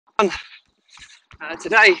everyone.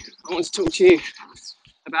 Today I want to talk to you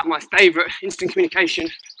about my favourite instant communication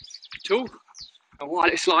tool and why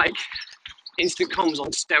it's like instant comms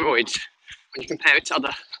on steroids when you compare it to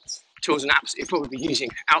other tools and apps that you're probably using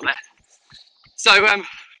out there. So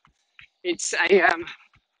it's a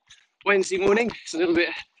Wednesday morning. It's a little bit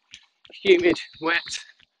humid, wet.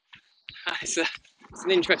 It's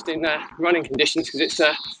an interesting running conditions because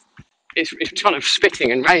it's kind of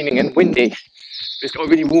spitting and raining and windy. It's got a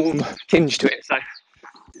really warm tinge to it, so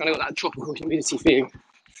it's kind of got that tropical humidity feeling.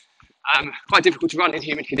 Quite difficult to run in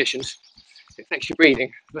humid conditions. It affects your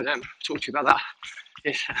breathing, but I'll talk to you about that.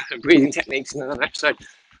 Breathing techniques in another episode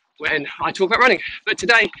when I talk about running. But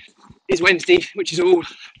today is Wednesday, which is all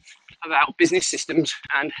about business systems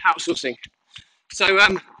and outsourcing. So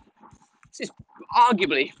this is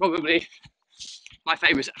arguably probably my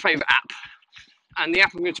favourite app, and the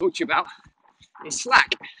app I'm going to talk to you about is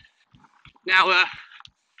Slack. Now,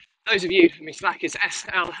 those of you, Slack is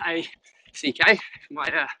S-L-A-C-K.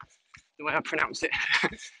 The way I pronounce it,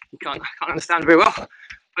 you can't understand very well.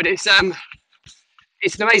 But it's an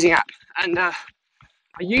amazing app, and I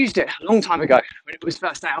used it a long time ago when it was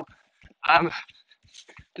first out. But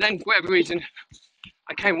then, for whatever reason,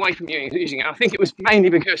 I came away from using it. I think it was mainly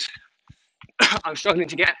because I was struggling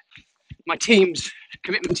to get my team's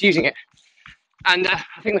commitment to using it. And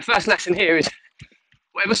I think the first lesson here is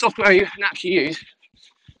whatever software and apps you use,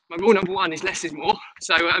 my rule number one is less is more.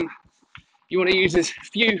 So you want to use the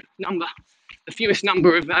fewest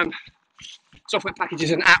number of software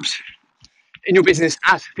packages and apps in your business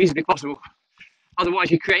as feasibly possible.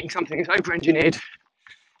 Otherwise, you're creating something that's over-engineered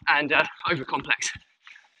and over-complex.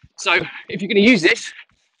 So if you're going to use this,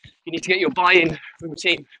 you need to get your buy-in from the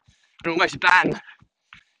team and almost ban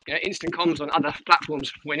instant comms on other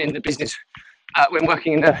platforms when in the business, when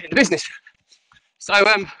working in the business. So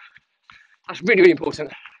that's really, really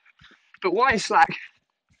important. But why is Slack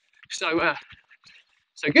so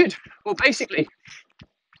good? Well, basically,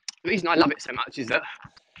 the reason I love it so much is that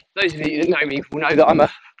those of you that know me will know that I'm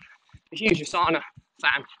a huge Asana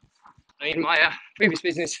fan. In my previous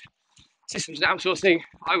business, Systems Outsourcing,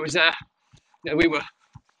 I was, although we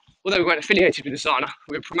weren't affiliated with Asana,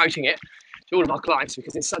 we were promoting it to all of our clients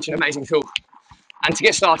because it's such an amazing tool. And to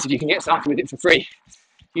get started, you can get started with it for free.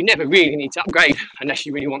 You never really need to upgrade unless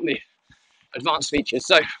you really want the advanced features.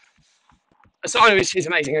 So Asana is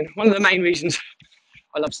amazing, and one of the main reasons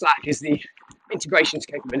I love Slack is the integrations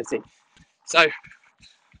capability. So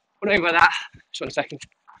what I mean by that, just 1 second.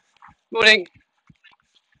 Morning.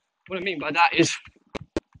 What I mean by that is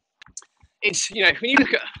it's, when you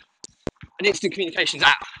look at an instant communications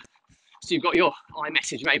app, so you've got your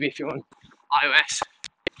iMessage, maybe if you're on iOS,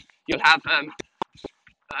 you'll have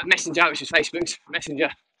Messenger, which is Facebook's Messenger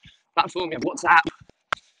platform, you have WhatsApp,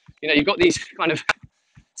 you've got these kind of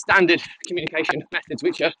standard communication methods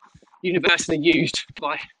which are universally used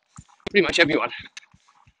by pretty much everyone.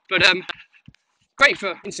 But great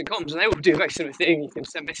for instant comms, and they all do a very similar thing. You can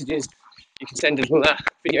send messages, you can send little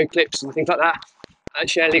video clips and things like that,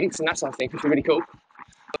 share links and that sort of thing, which is really cool.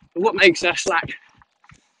 But what makes Slack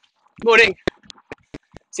morning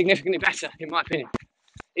significantly better, in my opinion,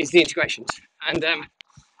 is the integrations. And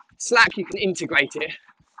Slack, you can integrate it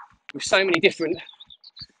with so many different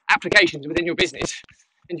applications within your business,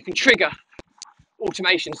 and you can trigger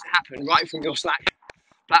automations to happen right from your Slack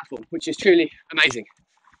platform, which is truly amazing.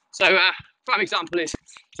 So prime example is,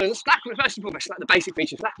 Slack, first and foremost, Slack, the basic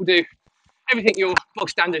features. Slack will do everything your bog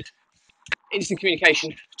standard instant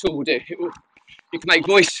communication tool will do. You can make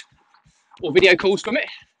voice or video calls from it.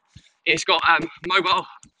 It's got mobile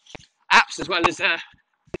apps as well as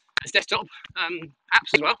desktop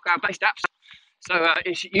apps as well, cloud-based apps. So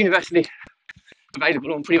it's universally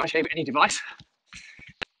available on pretty much any device.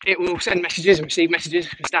 It will send messages and receive messages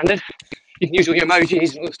as standard. You can use all your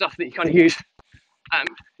emojis and all the stuff that you kind of use,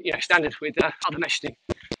 standard with other messaging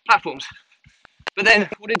platforms. But then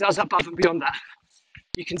what it does above and beyond that,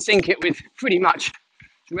 you can sync it with pretty much,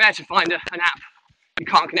 it's rare to find an app you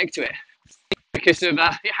can't connect to it because of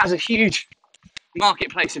it has a huge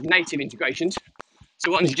marketplace of native integrations.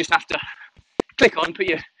 So ones you just have to click on, put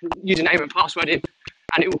your username and password in,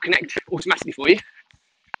 and it will connect automatically for you.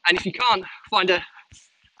 And if you can't find a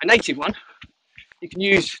native one, you can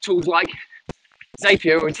use tools like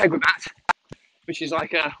Zapier or Integromat, which is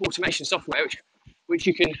like automation software, which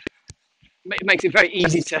you can makes it very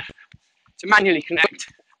easy to manually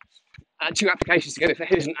connect two applications together if there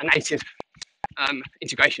isn't a native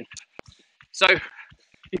integration. So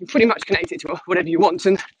you can pretty much connect it to whatever you want,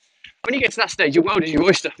 and when you get to that stage, your world is your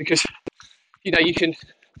oyster because you can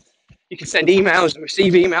send emails and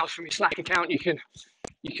receive emails from your Slack account. You can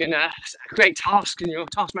You can create tasks in your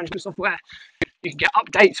task management software. You can get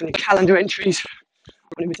updates on your calendar entries,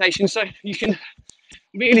 on invitations. So you can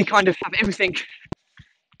really kind of have everything,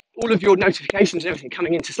 all of your notifications and everything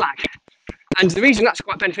coming into Slack. And the reason that's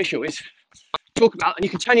quite beneficial is talk about, and you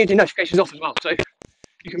can turn your notifications off as well. So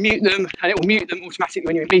you can mute them, and it will mute them automatically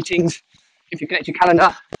when you're in meetings, if you connect your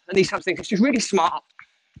calendar, and these types of things. It's just really smart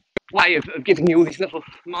way of giving you all these little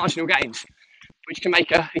marginal gains, which can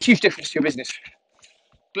make a huge difference to your business.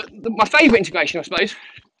 But my favourite integration, I suppose,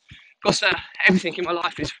 because everything in my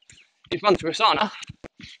life is run through Asana,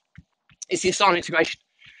 is the Asana integration.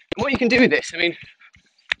 And what you can do with this, I mean,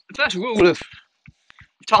 the first rule of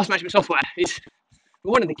task management software is,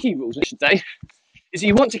 well, one of the key rules, I should say, is that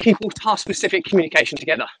you want to keep all task-specific communication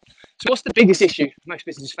together. So what's the biggest issue most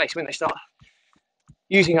businesses face when they start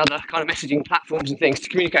using other kind of messaging platforms and things to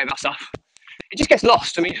communicate about stuff? It just gets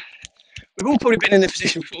lost. I mean, we've all probably been in the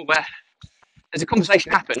position before where there's a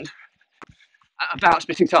conversation happened about a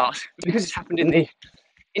specific task, but because it's happened in the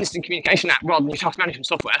instant communication app rather than your task management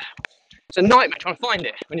software, it's a nightmare trying to find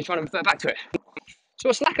it when you're trying to refer back to it. So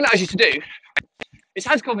what Slack allows you to do is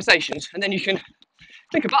have conversations, and then you can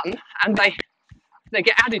click a button and they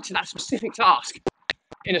get added to that specific task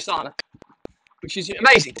in Asana, which is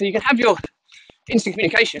amazing. So you can have your instant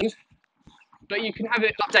communications, but you can have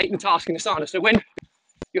it update the task in Asana. So when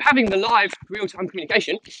you're having the live real-time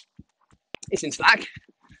communication, it's in Slack,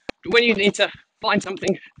 but when you need to find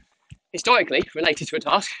something historically related to a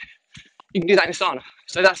task, you can do that in Asana.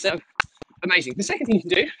 So that's amazing. The second thing you can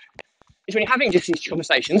do is when you're having just these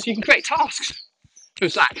conversations, you can create tasks through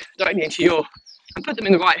Slack directly into and put them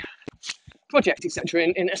in the right project, etc.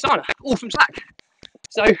 in Asana, all from Slack.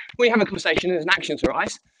 So when you have a conversation and there's an action to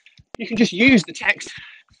arise, you can just use the text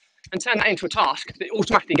and turn that into a task that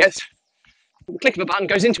automatically gets, with the click of a button,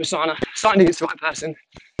 goes into Asana, signed against the right person,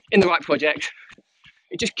 in the right project.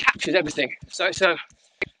 It just captures everything. So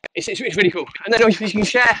it's really cool. And then you can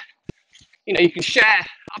share, you can share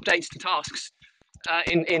updates to tasks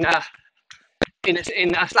in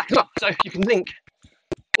Slack as well. So you can link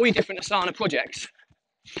all your different Asana projects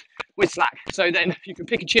with Slack. So then you can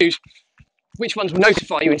pick and choose which ones will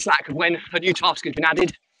notify you in Slack of when a new task has been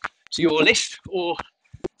added to your list, or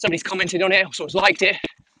somebody's commented on it, or someone's liked it.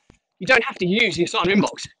 You don't have to use the Asana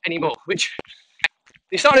inbox anymore, which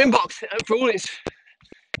the Asana inbox, for all its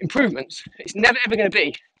improvements, it's never ever going to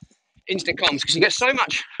be instant comms, because you get so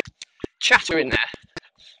much chatter in there,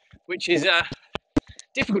 which is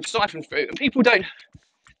difficult to siphon through, and people don't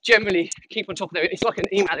generally keep on top of it. It's like an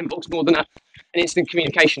email inbox more than an instant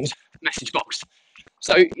communications message box.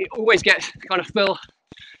 So it always gets kind of full.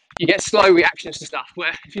 You get slow reactions to stuff,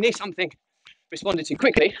 where if you need something responded to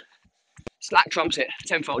quickly, Slack trumps it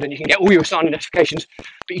tenfold, and you can get all your Asana notifications,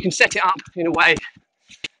 but you can set it up in a way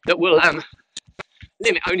that will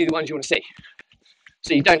limit only the ones you want to see.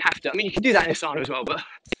 So you don't have to, I mean, you can do that in Asana as well, but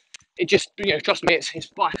it just, trust me, it's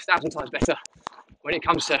 5,000 times better when it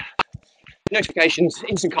comes to notifications,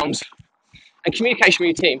 instant comms, and communication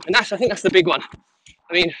with your team. And I think that's the big one.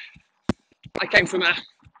 I mean, I came from I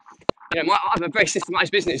have a very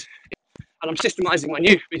systemized business, and I'm systemizing my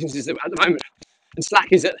new businesses at the moment. And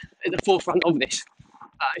Slack is at the forefront of this.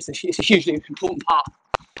 It's a hugely important part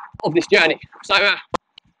of this journey. So,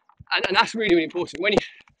 and that's really, really important. When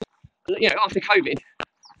after COVID,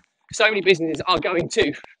 so many businesses are going to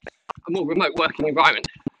a more remote working environment,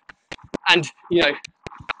 and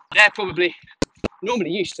they're probably normally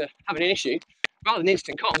used to having an issue. Rather than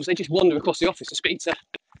instant comms, they just wander across the office to speak to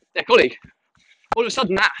their colleague. All of a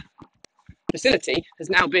sudden, that facility has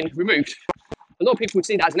now been removed. A lot of people would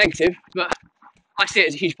see that as negative, but I see it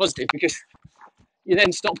as a huge positive, because you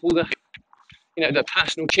then stop all the the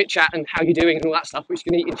personal chit chat and how you're doing and all that stuff, which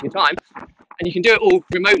can eat into your time, and you can do it all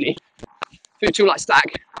remotely through a tool like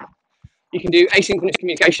Slack. You can do asynchronous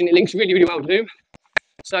communication. It links really, really well to Loom.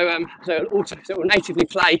 So it will natively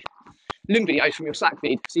play Loom videos from your Slack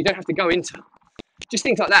feed, so you don't have to go into just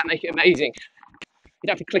things like that. Make it amazing. You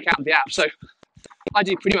don't have to click out of the app. So I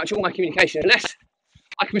do pretty much all my communication, unless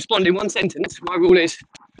I can respond in one sentence. My rule is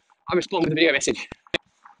I respond with a video message.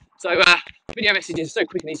 So video messages are so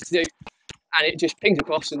quick and easy to do, and it just pings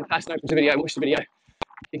across, and the person opens the video, watches the video.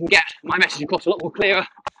 You can get my message across a lot more clearer,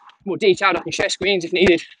 more detailed. I can share screens if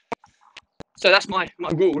needed. So that's my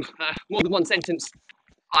rule. More than one sentence,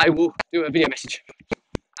 I will do a video message,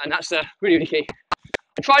 and that's really, really key.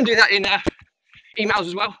 I try and do that in emails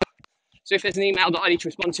as well. So if there's an email that I need to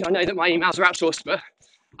respond to, I know that my emails are outsourced, but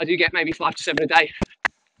I do get maybe 5 to 7 a day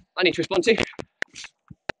I need to respond to.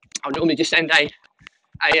 I'll normally just send a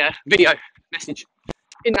video message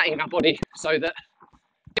in that email body, so that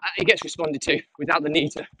it gets responded to without the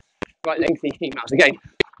need to write lengthy emails again.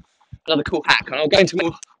 another cool hack, and I'll go into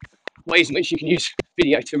more ways in which you can use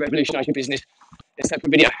video to revolutionise your business in a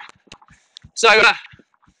separate video. So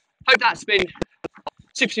hope that's been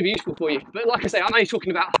super useful for you. But like I say, I'm only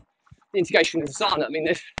talking about the integration with Asana. I mean,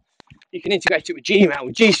 you can integrate it with Gmail,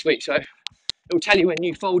 with G Suite, so it will tell you when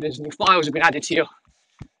new folders and new files have been added to your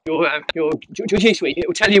G Suite. It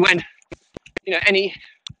will tell you when, any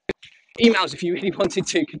emails, if you really wanted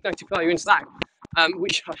to, could notify you in Slack,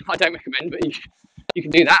 which I don't recommend, but you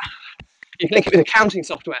can do that. You can link it with accounting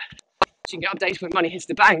software, so you can get updates when money hits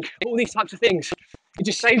the bank, all these types of things. It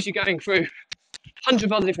just saves you going through hundreds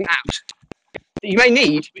of other different apps that you may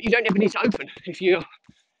need, but you don't ever need to open if you're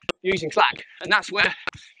using Slack. And that's where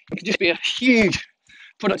it can just be a huge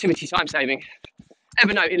productivity time saving.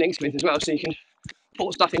 Evernote it links with as well, so you can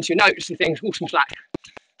put stuff into your notes and things, all from Slack.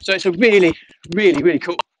 So it's a really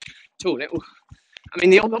cool tool.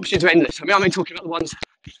 The options are endless. I'm only talking about the ones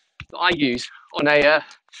that I use on a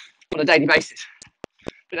daily basis.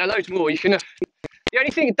 But there are loads more. The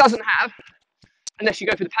only thing it doesn't have, unless you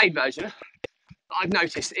go for the paid version, that I've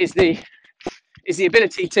noticed is the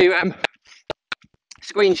ability to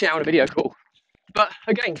screen share on a video call. But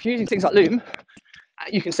again, if you're using things like Loom,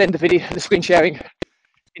 you can send the screen sharing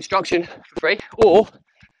instruction for free, or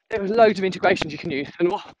there are loads of integrations you can use. And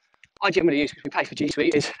what I generally use, because we pay for G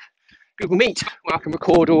Suite, is Google Meet, where I can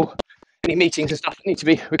record all any meetings and stuff that need to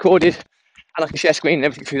be recorded, and I can share screen and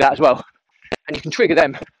everything through that as well. And you can trigger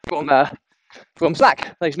them from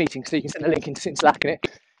Slack, those meetings, so you can send a link into Slack, and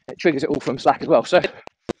it triggers it all from Slack as well. So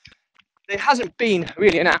there hasn't been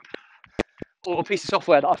really an app or a piece of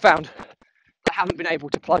software that I've found that I haven't been able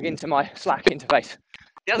to plug into my Slack interface.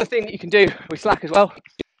 The other thing that you can do with Slack as well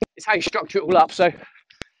is how you structure it all up. So you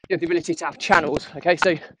have the ability to have channels, okay?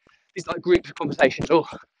 So these are like group conversations, or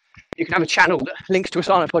you can have a channel that links to a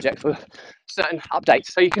Asana project for certain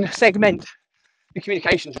updates. So you can segment the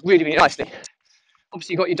communications really nicely.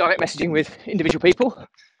 Obviously, you've got your direct messaging with individual people,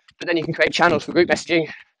 but then you can create channels for group messaging.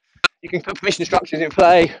 You can put permission structures in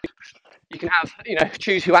play. You can have,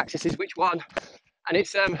 choose who accesses which one. And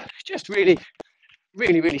it's just really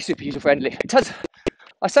super user friendly.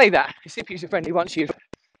 I say that it's super user friendly once you've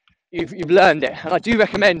learned it. And I do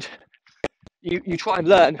recommend you try and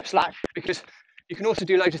learn Slack, because you can also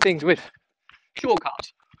do loads of things with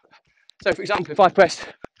shortcuts. So for example, if I pressed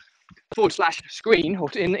 /screen or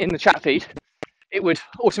in the chat feed, it would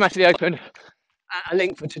automatically open a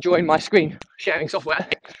link to join my screen sharing software.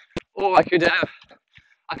 Or I could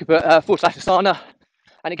put /Asana,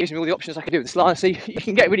 and it gives me all the options I can do with the Asana. So you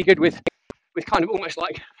can get really good with kind of almost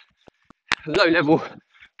like low level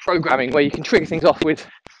programming, where you can trigger things off with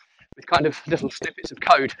kind of little snippets of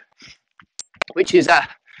code, which is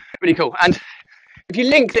really cool. And if you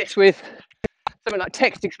link this with something like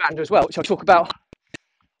Text Expander as well, which I'll talk about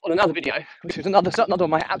on another video, which is another of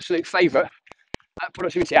my absolute favourite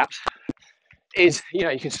productivity apps, is you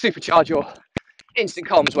can supercharge your instant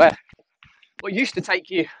comms, where what used to take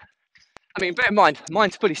you, bear in mind,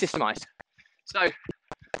 mine's fully systemized, so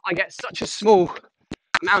I get such a small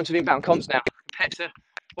amount of inbound comms now compared to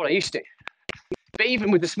what I used to. But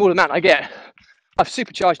even with the small amount I get, I've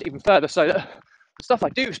supercharged it even further, so that the stuff I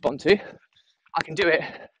do respond to, I can do it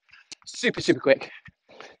super quick.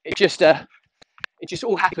 It just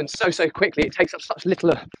all happens so quickly. It takes up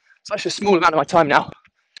such a small amount of my time now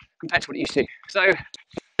compared to what it used to. So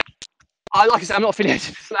like I said, I'm not affiliated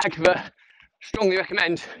with Slack, but strongly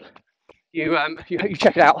recommend you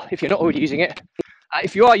check it out if you're not already using it.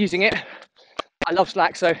 If you are using it, I love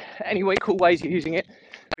Slack, so any cool ways you're using it,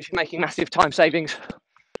 which is making massive time savings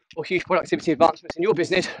or huge productivity advancements in your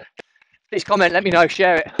business, please comment, let me know,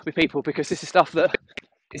 share it with people, because this is stuff that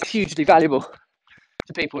is hugely valuable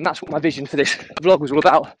to people, and that's what my vision for this vlog was all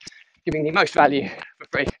about, giving the most value for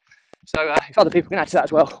free. So if other people can add to that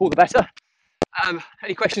as well, all the better.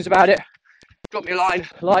 Any questions about it, drop me a line,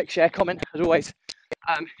 like, share, comment, as always.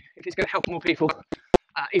 If it's going to help more people,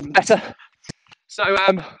 even better. So,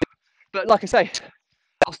 but like I say,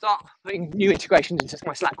 I'll start putting new integrations into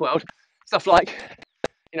my Slack world. Stuff like,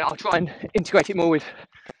 I'll try and integrate it more with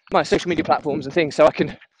my social media platforms and things, so I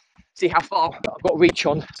can see how far I've got reach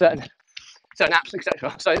on certain apps,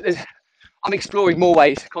 etc. So I'm exploring more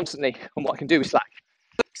ways constantly on what I can do with Slack.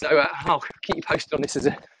 So I'll keep you posted on this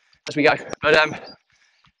as we go. But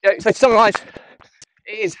so to summarise,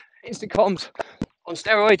 it is instant comms on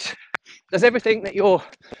steroids. Does everything that your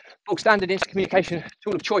bog standard instant communication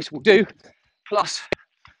tool of choice will do, plus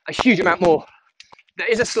a huge amount more. There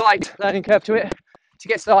is a slight learning curve to it. To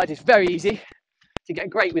get started, it's very easy. To get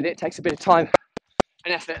great with it takes a bit of time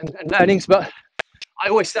and effort and learnings. But I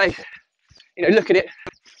always say, look at it.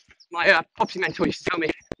 My property mentor used to tell me,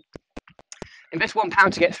 invest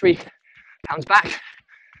 £1 to get £3 back.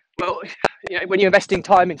 Well, when you're investing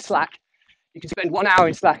time in Slack, you can spend 1 hour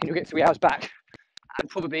in Slack and you'll get 3 hours back, and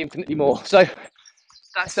probably infinitely more. So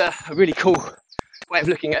that's a really cool way of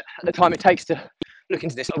looking at the time it takes to look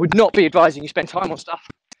into this. I would not be advising you spend time on stuff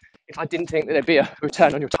if I didn't think that there'd be a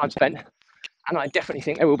return on your time spent, and I definitely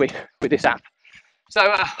think there will be with this app. So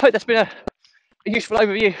I hope that's been a useful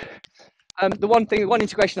overview. The one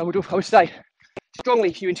integration I would say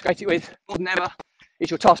strongly you integrate it with more than ever is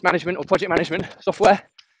your task management or project management software.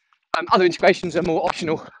 Other integrations are more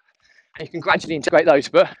optional, and you can gradually integrate those,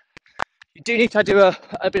 but you do need to do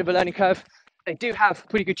a bit of a learning curve. They do have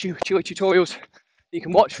pretty good tutorials that you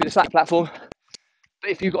can watch through the Slack platform, but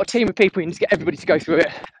if you've got a team of people, you need to get everybody to go through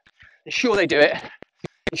it, ensure they do it,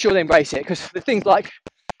 ensure they embrace it, because the things like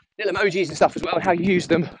little emojis and stuff as well, and how you use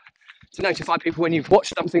them to notify people when you've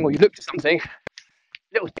watched something or you've looked at something,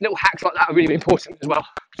 little hacks like that are really important as well.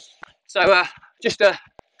 So the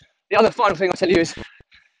other final thing I'll tell you is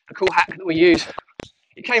a cool hack that we use.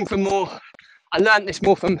 It came from I learned this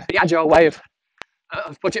more from the agile way of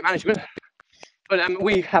project management, but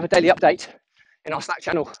we have a daily update in our Slack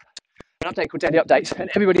channel, an update called Daily Updates, and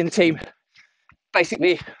everybody in the team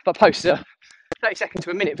basically posts a 30-second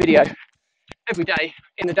to a minute video every day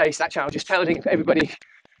in the daily Slack channel, just telling everybody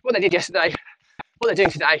what they did yesterday, what they're doing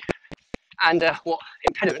today, and what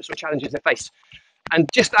impediments or challenges they faced. And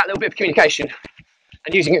just that little bit of communication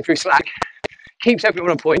and using it through Slack keeps everyone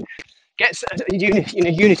on point, gets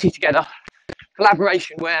unity together,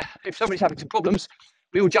 collaboration where if somebody's having some problems,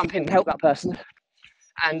 we all jump in and help that person.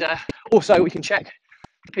 And also we can check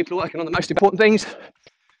the people are working on the most important things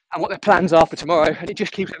and what their plans are for tomorrow, and it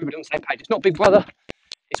just keeps everybody on the same page. It's not Big Brother,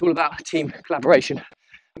 it's all about team collaboration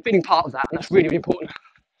and being part of that, and that's really, really important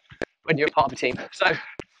when you're a part of a team. So I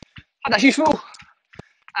hope that's useful,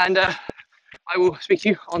 and I will speak to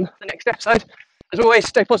you on the next episode. As always,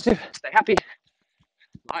 stay positive, stay happy.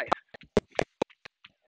 Bye.